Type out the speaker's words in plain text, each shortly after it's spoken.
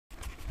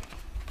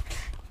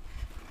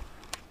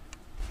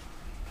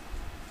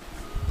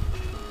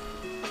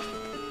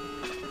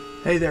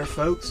Hey there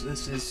folks,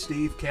 this is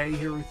Steve K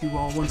here with you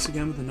all once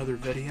again with another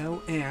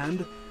video,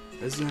 and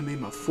this is going to be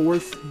my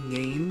fourth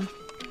game.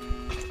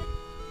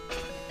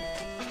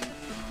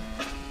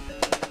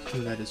 So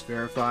that is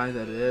verified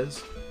that it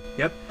is.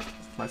 Yep,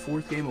 my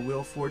fourth game of Wheel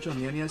of Fortune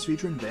on the NES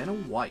featuring Vanna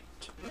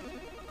White.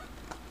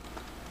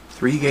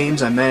 3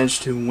 games I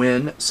managed to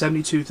win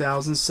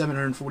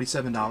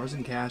 $72,747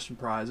 in cash and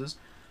prizes.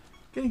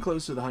 Getting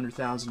close to the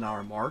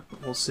 $100,000 mark,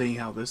 but we'll see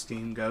how this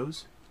game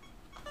goes.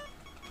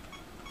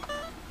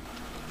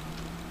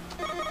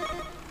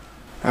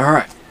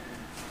 Alright.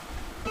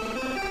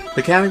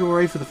 The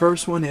category for the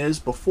first one is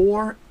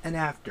before and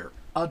after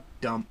a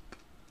dump.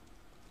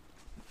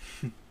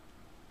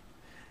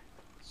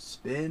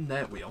 Spin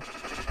that wheel.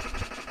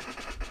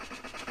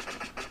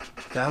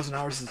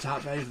 $1,000 is the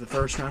top value for the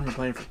first round. We're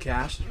playing for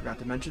cash. I forgot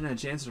to mention, and a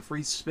chance at a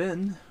free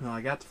spin. Well,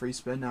 I got the free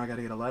spin. Now I got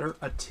to get a letter.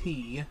 A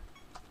T.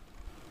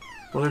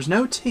 Well, there's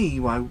no T.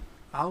 Well,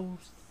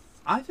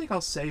 I think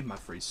I'll save my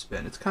free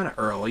spin. It's kind of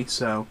early,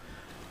 so...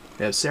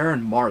 We have Sarah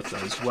and Martha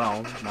as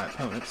well, my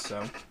opponents,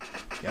 so,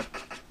 yep.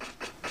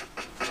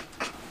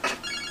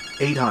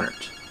 800.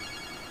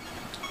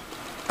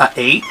 A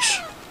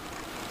H?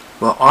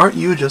 Well, aren't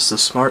you just a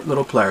smart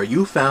little player?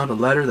 You found a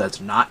letter that's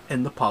not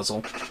in the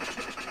puzzle.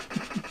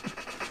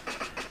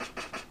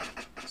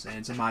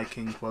 Saying some My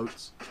King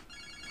quotes.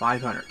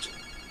 500.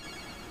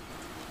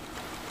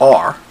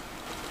 R.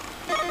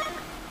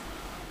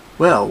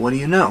 Well, what do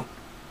you know?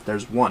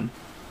 There's 1.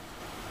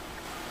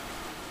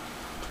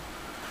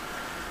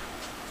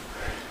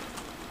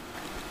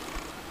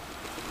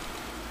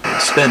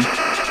 Spin.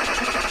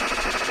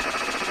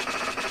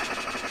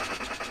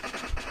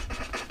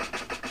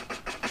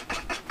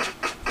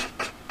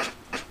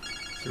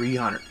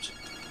 $300.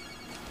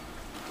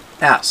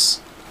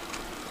 S.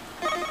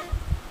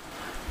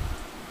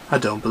 I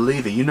don't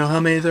believe it. You know how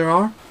many there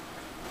are?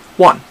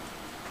 1.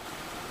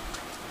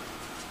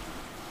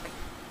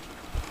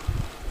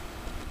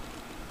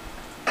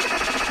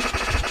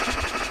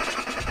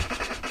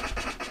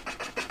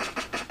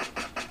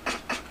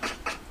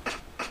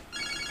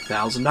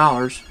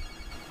 $1,000.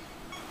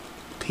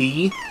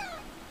 P.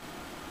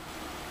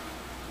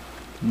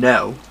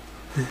 No.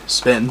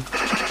 Spin.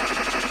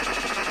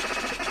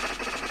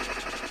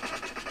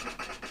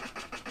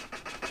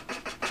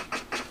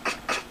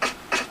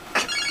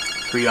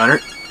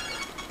 $300.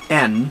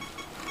 N.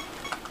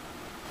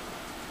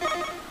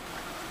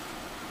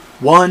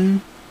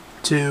 1,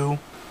 2,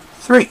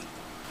 3.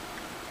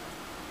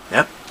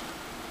 Yep.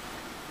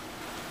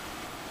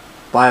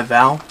 By a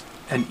vowel,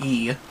 an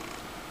E.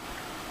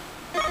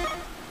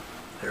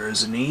 There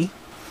is an E.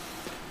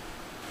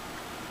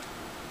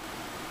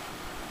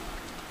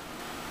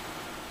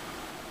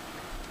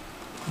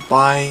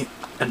 By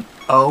an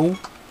O.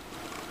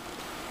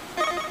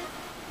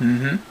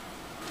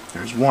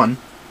 There's 1.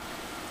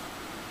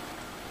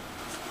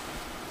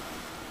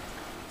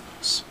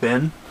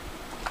 Spin.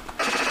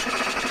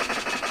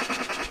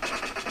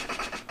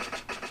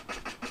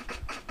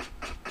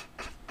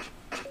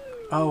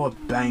 Oh, a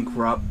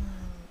bankrupt.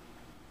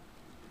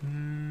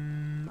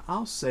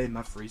 I'll save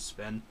my free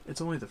spin.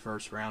 It's only the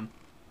first round.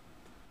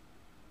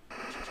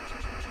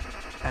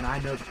 And I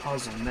know the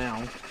puzzle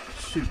now.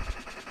 Shoot.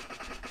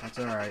 That's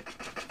alright.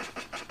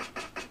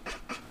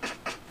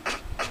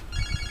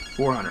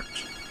 400.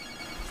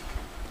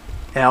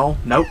 L.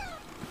 Nope.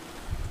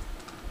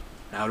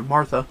 Now to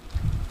Martha.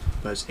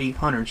 But it's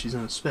 800. She's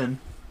gonna spin.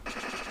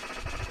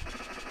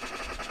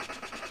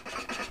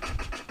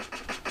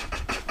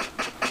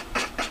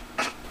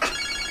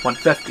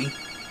 $150.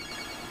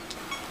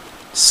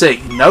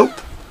 C. Nope.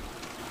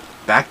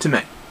 Back to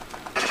me.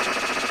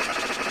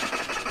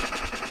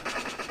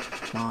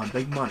 Come on,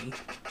 big money.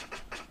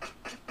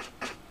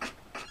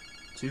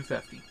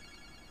 $250.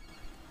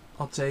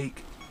 I'll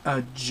take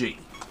a G.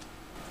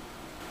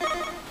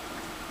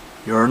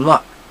 You're in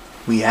luck.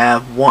 We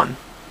have 1.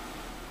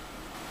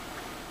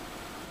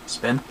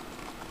 Spin.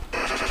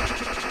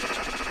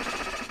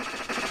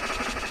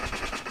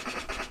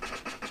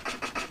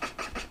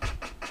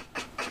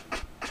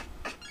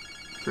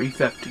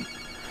 $350.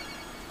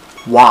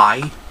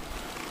 Y.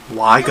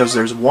 Why? Because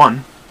there's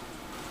 1.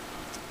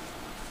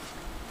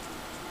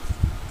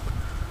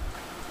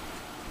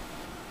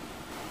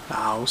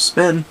 I'll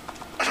spin.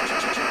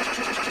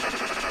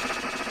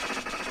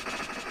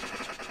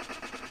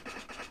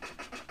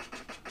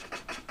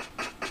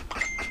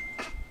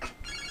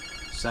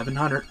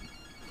 $700.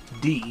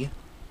 D.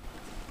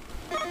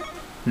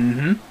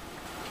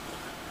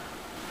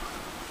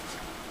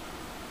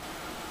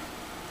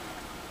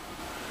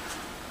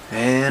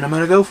 And I'm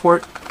gonna go for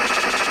it.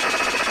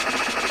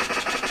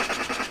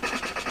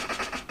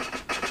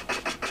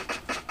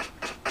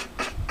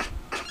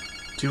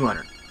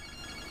 $200.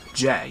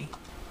 J.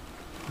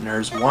 And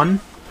there's 1.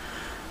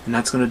 And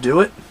that's gonna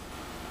do it.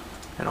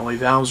 And only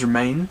vowels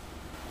remain.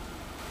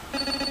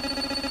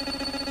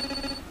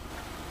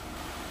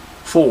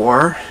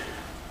 For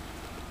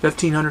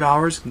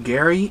 $1,500,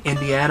 Gary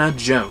Indiana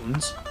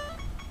Jones.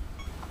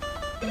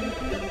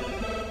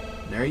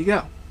 There you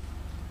go.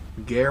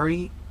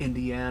 Gary,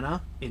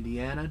 Indiana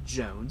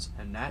Jones.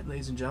 And that,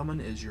 ladies and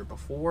gentlemen, is your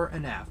before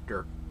and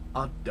after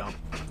a dump.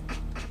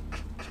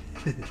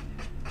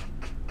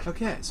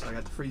 Okay, so I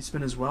got the free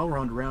spin as well. We're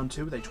on to round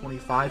 2 with a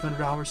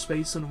 $2,500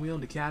 space on the wheel,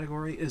 and the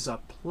category is a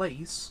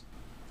place.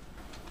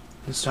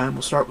 This time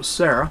we'll start with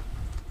Sarah.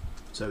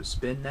 So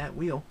spin that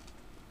wheel.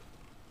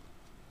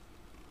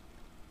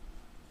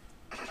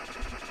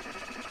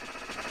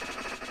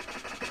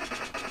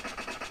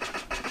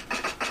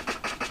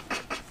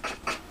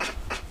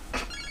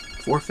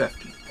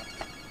 $450.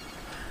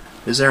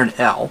 Is there an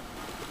L?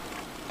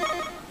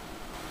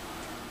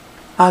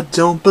 I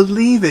don't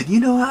believe it. You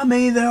know how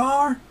many there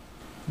are?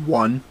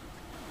 1.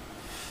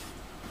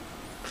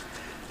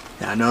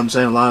 Yeah, I know I'm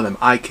saying a lot of them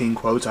iKing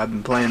quotes. I've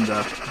been playing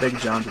the Big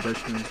John's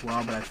edition as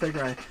well, but I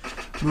figure I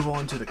move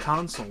on to the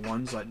console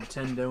ones like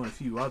Nintendo and a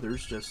few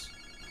others. Just,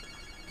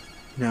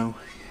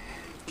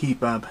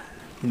 keep up,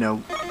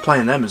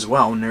 playing them as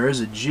well. And there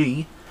is a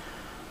G.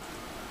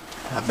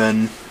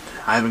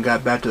 I haven't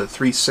got back to the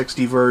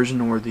 360 version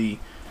or the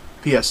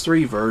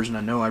PS3 version.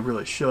 I know I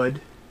really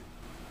should.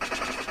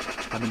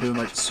 I've been doing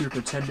like the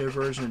Super Nintendo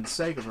version and the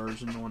Sega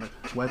version on a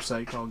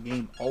website called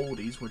Game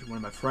Oldies, which one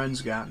of my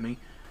friends got me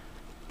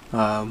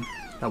a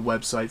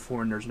website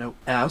for, and there's no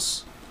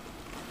S.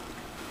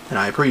 And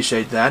I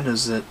appreciate that,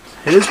 as it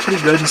is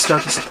pretty good and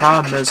stuff. Just the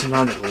problem is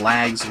sometimes it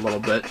lags a little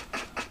bit.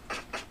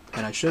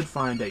 And I should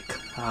find a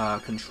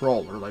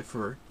controller like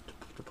to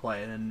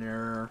play it, and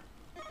there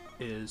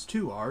is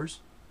 2 R's.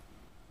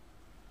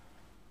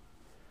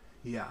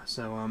 Yeah,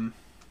 so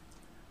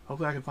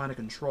hopefully I can find a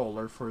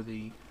controller for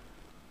the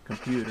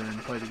computer and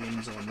play the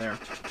games on there.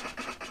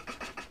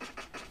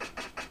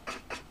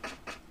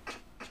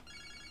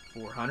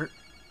 400.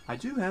 I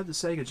do have the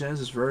Sega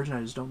Genesis version,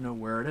 I just don't know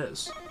where it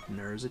is. And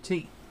there's a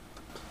T.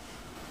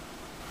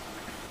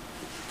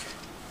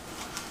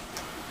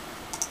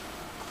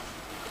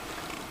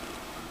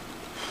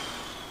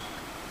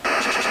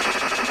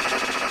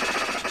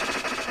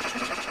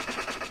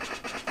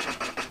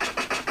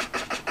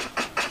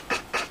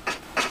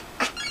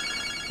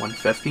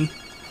 $150.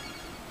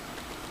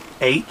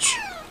 H.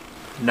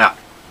 No.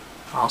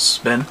 I'll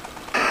spin. So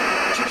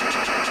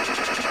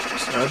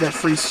I have that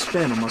free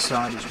spin on my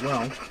side as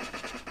well.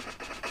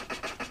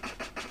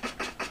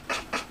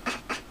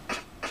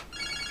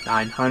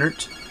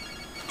 900.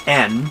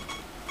 N.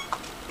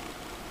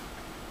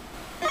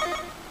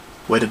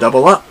 Way to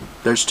double up.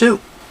 There's 2.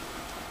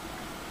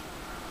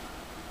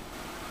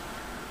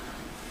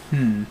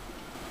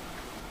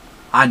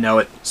 I know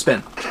it.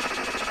 Spin.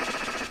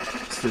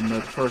 Just didn't know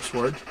the first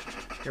word.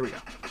 Here we go.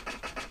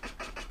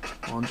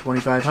 On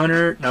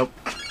 2,500. Nope.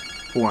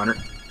 400.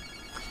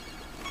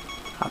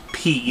 A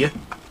P.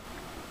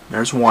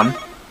 There's 1.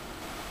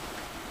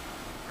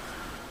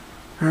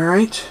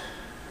 Alright.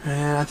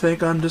 And I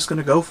think I'm just going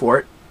to go for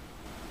it.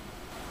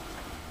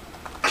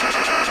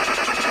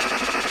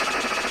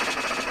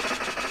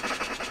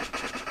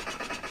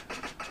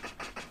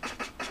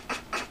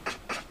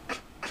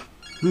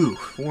 Ooh,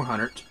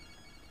 400.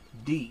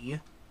 D.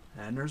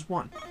 And there's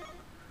 1.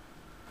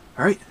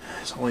 Alright.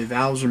 So only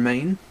vowels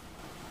remain.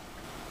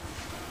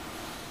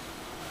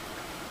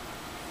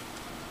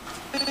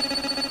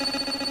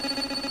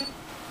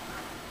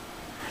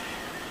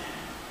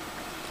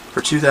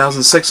 For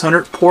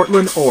 2,600,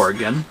 Portland,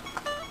 Oregon.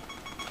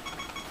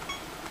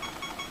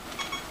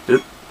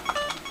 Oop.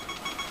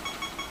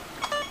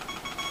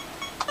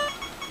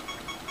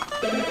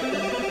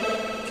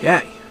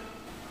 Okay.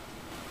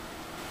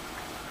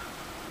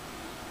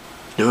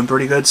 Doing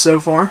pretty good so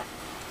far.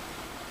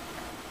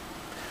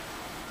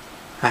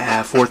 I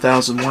have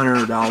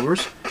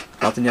 $4,100.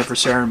 Nothing yet for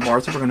Sarah and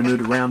Martha. We're going to move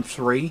to round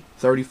 3.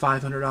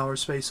 $3,500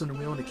 space on the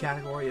wheel. And the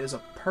category is a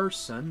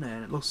person.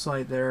 And it looks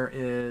like there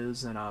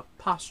is an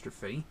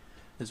apostrophe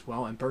as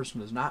well. And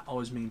person does not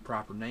always mean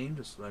proper name.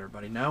 Just to let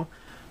everybody know.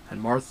 And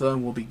Martha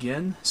will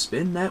begin.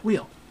 Spin that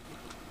wheel.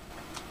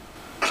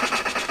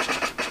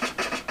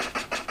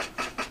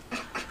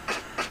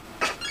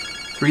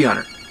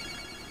 $300.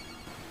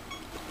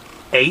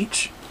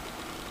 H.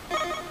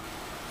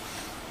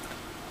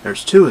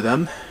 There's 2 of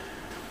them.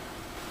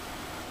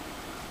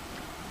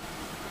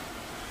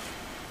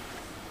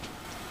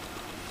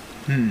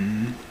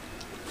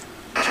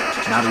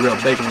 Not a real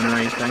big one or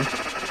anything.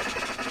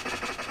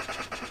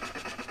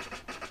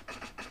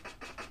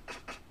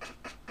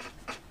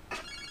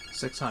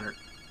 $600.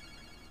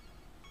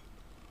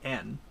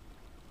 N.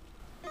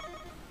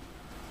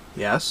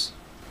 Yes.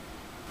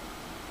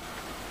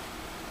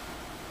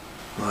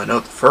 Well, I know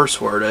what the first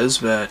word is,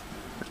 but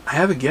I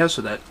have a guess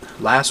what that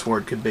last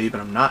word could be,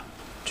 but I'm not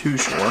too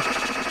sure.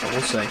 But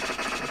we'll see.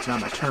 It's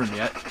not my turn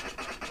yet.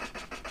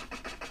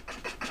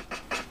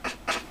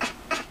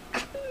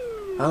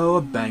 Oh,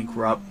 a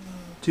bankrupt.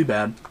 Too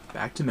bad.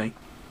 Back to me.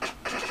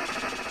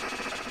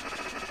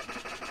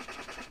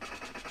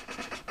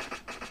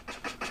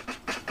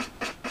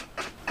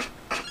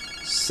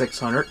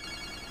 $600.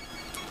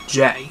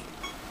 J.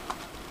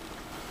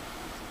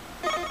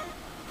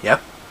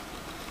 Yep.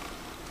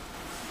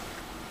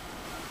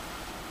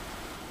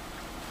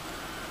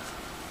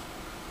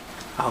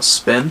 I'll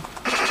spin.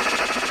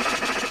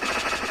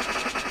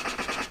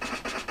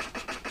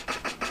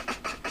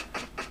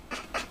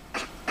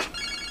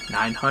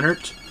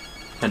 $900.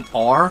 An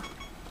R.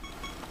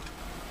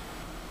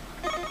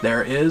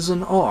 There is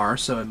an R,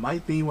 so it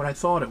might be what I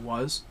thought it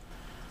was.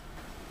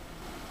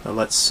 But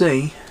let's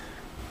see.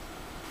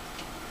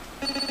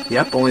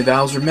 Yep, only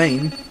vowels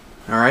remain.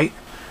 Alright.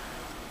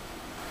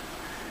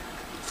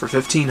 For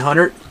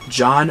 $1,500,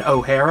 John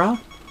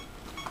O'Hara.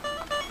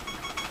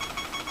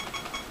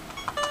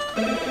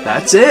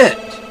 That's it!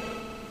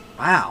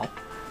 Wow.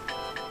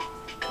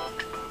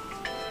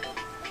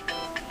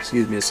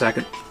 Excuse me a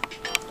second.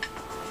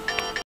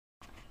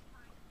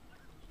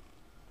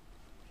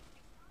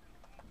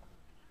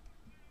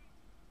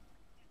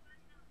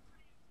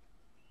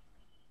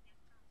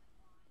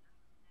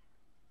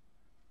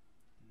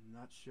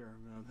 Not sure.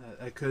 No,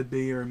 that could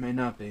be or it may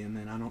not be. I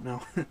mean, I don't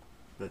know.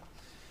 But,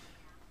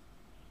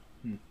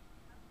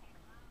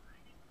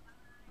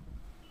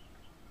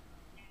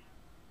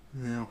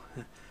 no.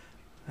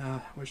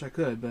 Wish I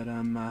could, but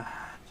I'm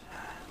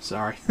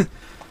sorry.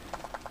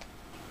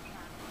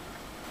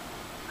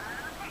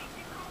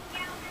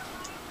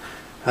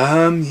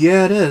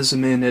 Yeah, it is. I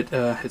mean,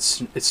 it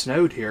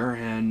snowed here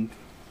and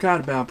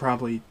got about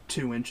probably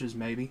 2 inches,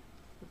 maybe.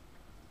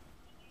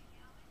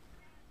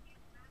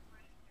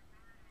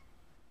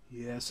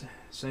 Yes,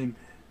 same.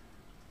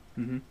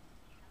 Mm-hmm.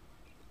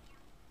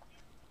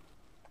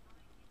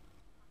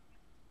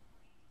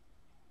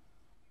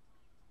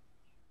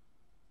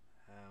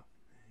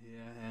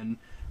 Yeah, and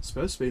it's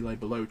supposed to be like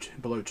below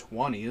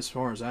 20, as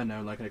far as I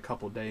know, like in a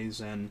couple of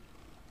days. And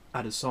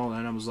I just saw that,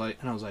 and I was like,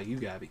 you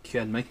gotta be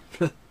kidding me.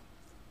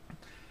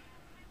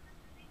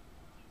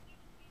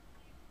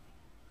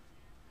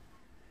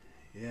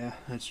 Yeah,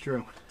 that's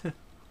true.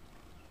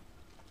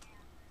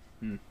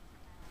 Hmm.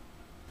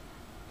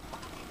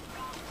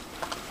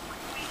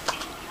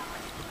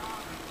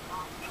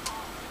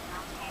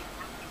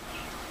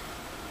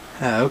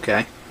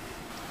 Okay.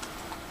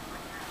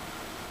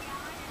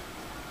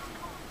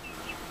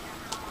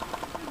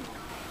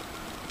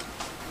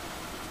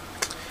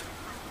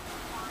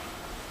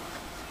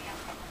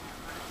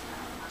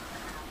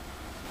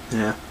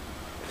 Yeah.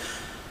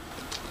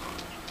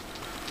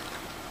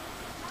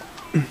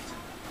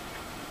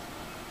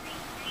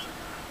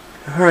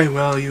 All right.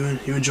 Well, you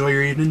enjoy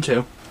your evening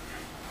too.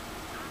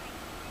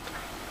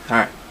 All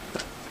right,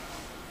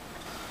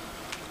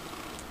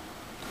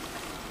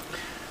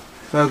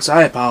 folks.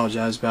 I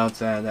apologize about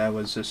that. That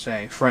was just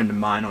a friend of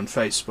mine on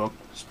Facebook.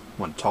 Just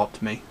want to talk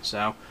to me.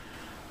 So,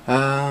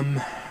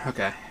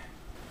 okay.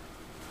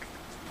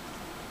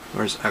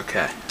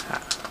 Okay?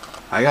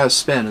 I gotta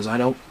spin, as I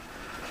don't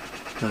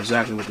know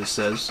exactly what this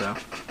says. So,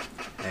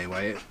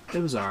 anyway, it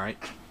was all right.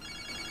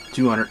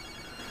 200.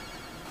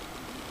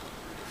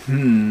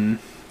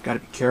 Gotta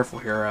be careful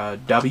here.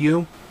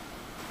 W.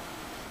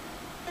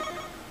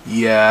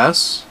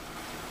 Yes.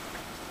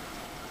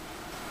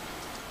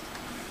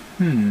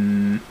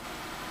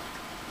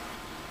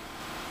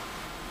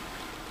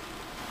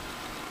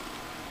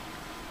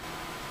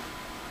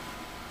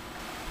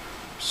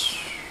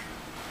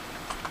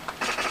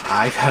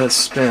 I gotta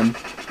spin.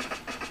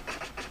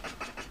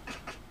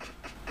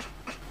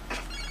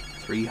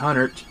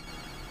 300.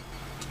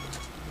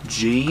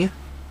 G.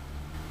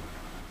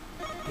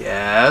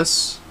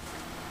 Yes.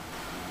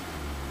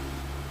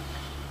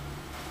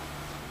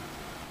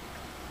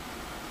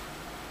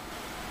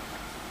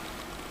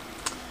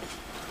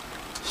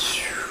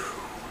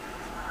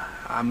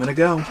 I'm gonna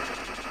go.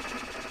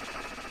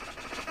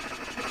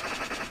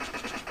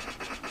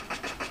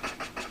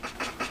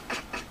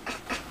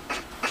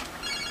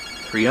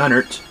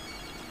 $300.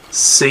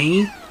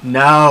 C?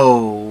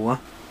 No.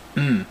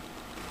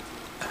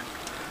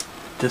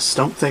 Just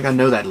don't think I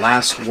know that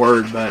last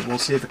word, but we'll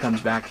see if it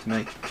comes back to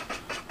me.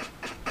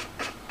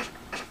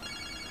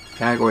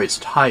 Category is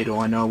title.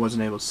 I know I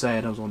wasn't able to say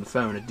it. I was on the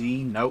phone. A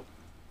D? Nope.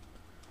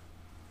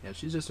 Yeah,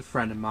 she's just a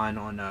friend of mine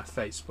on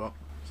Facebook.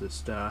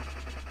 Just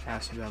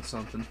asked about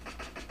something.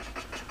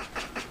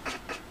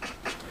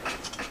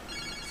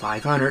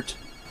 500.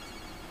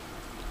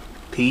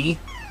 P?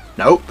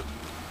 Nope.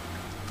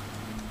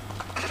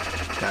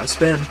 Gotta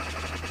spin.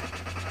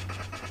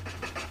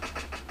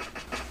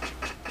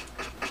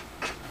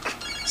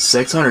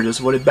 600 just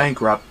avoided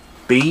bankrupt.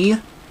 B?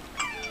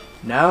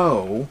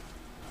 No.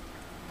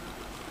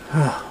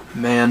 Oh,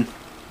 man.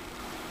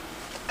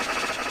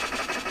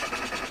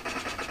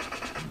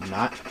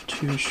 Not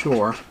too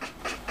sure.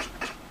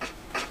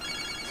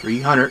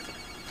 300.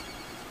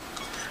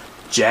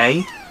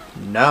 J?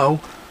 No.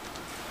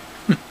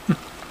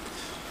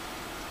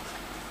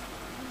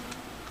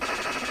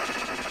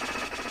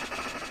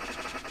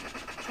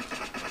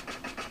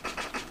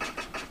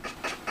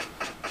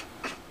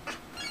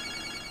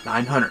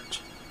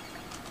 $900.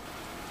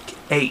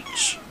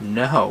 H?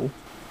 No.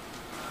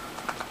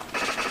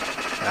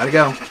 Gotta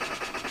go.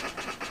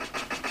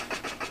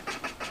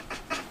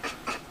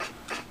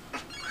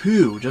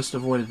 Whew, just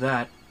avoided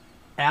that.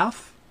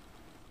 F?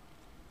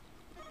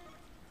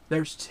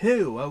 There's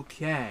 2,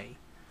 okay.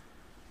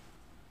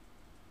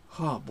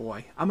 Oh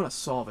boy, I'm gonna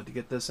solve it to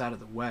get this out of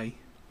the way.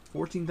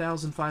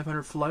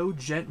 14,500 flow,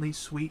 gently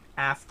sweet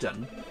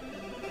Afton.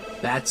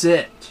 That's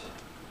it.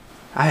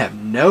 I have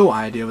no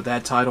idea what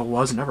that title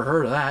was, never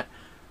heard of that.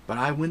 But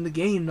I win the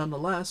game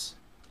nonetheless.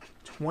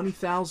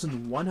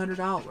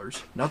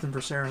 $20,100. Nothing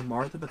for Sarah and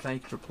Martha, but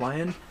thank you for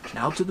playing.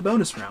 Now to the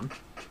bonus round.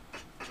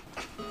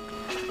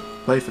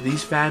 Play for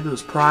these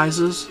fabulous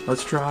prizes.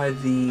 Let's try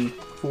the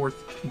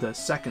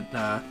second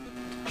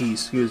E,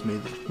 excuse me,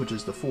 which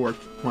is the fourth,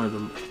 one of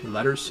the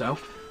letters. So,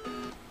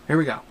 here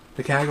we go.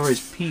 The category is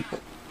people.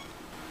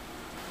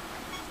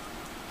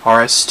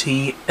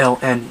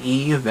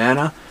 RSTLNE,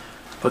 Vanna.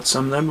 Put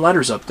some of them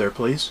letters up there,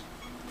 please.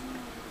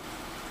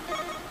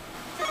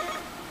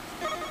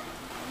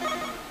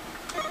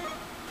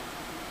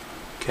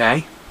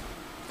 Okay.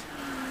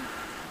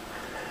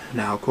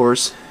 Now, of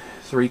course,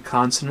 3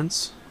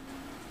 consonants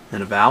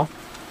and a vowel.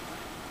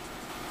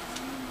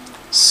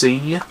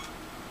 C,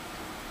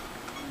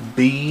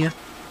 B,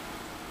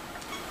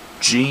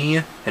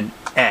 G, and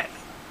A.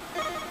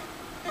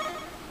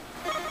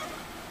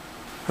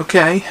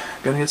 Okay,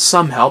 gonna get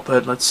some help,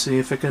 but let's see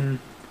if I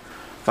can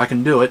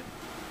do it.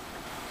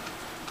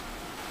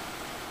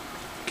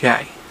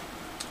 Okay.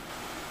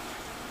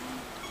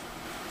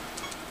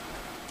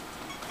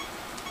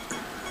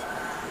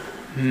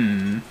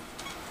 I'm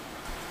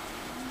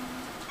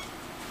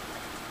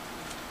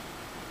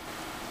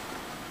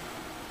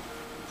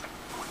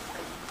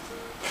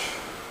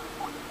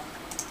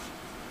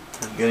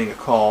getting a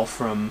call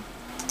from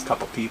a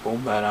couple people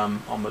that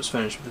I'm almost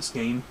finished with this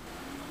game.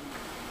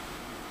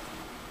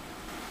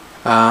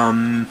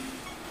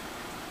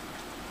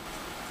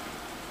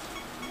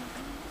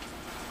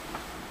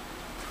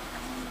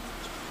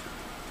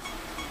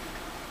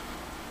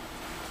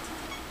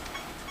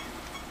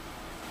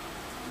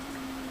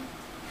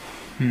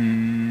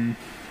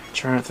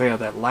 Trying to think of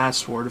that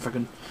last word, if I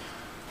can.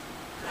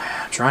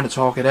 Trying to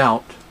talk it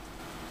out.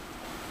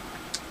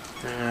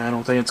 I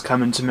don't think it's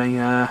coming to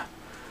me. I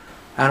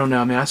don't know.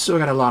 I mean, I still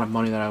got a lot of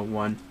money that I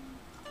won.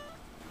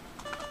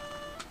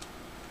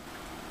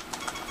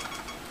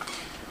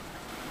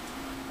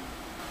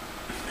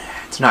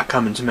 It's not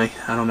coming to me.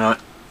 I don't know it.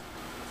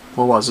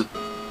 What was it?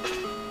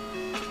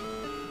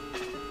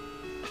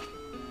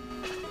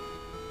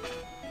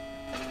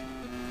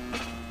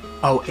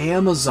 Oh,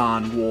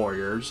 Amazon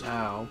Warriors.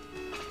 Oh.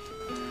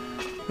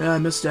 Yeah, I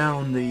missed out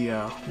on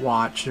the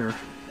watch, or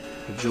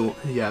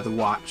the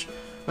watch.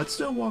 But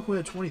still walk away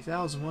at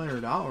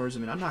 $20,100. I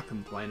mean, I'm not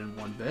complaining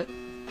one bit.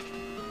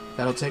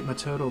 That'll take my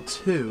total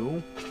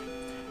to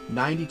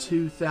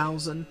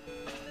 92,000.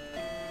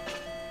 Wait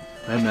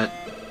a minute.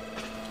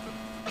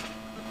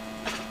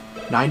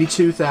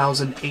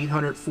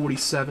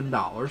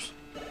 $92,847.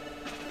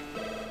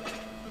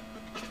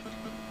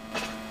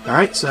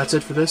 Alright, so that's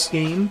it for this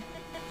game.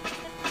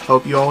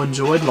 Hope you all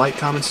enjoyed. Like,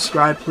 comment,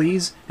 subscribe,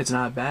 please. It's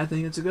not a bad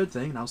thing, it's a good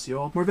thing. And I'll see you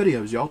all with more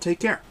videos. Y'all take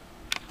care.